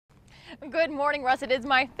Good morning, Russ. It is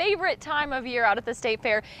my favorite time of year out at the State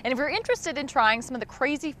Fair. And if you're interested in trying some of the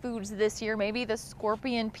crazy foods this year, maybe the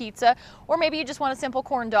scorpion pizza, or maybe you just want a simple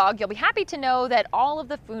corn dog, you'll be happy to know that all of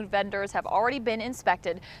the food vendors have already been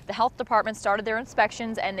inspected. The health department started their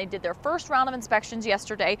inspections and they did their first round of inspections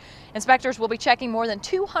yesterday. Inspectors will be checking more than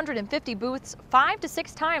 250 booths 5 to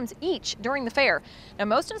 6 times each during the fair. Now,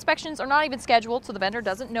 most inspections are not even scheduled, so the vendor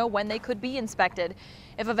doesn't know when they could be inspected.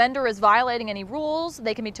 If a vendor is violating any rules,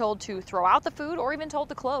 they can be told to throw out the food or even told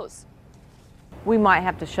to close. We might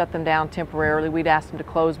have to shut them down temporarily. We'd ask them to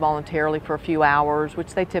close voluntarily for a few hours,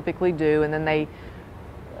 which they typically do, and then they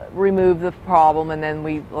remove the problem and then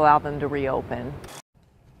we allow them to reopen.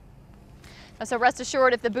 So rest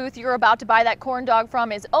assured, if the booth you're about to buy that corn dog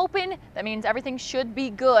from is open, that means everything should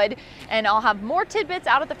be good. And I'll have more tidbits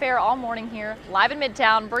out at the fair all morning here. Live in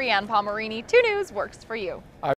Midtown, Brianne Palmerini, 2 News works for you.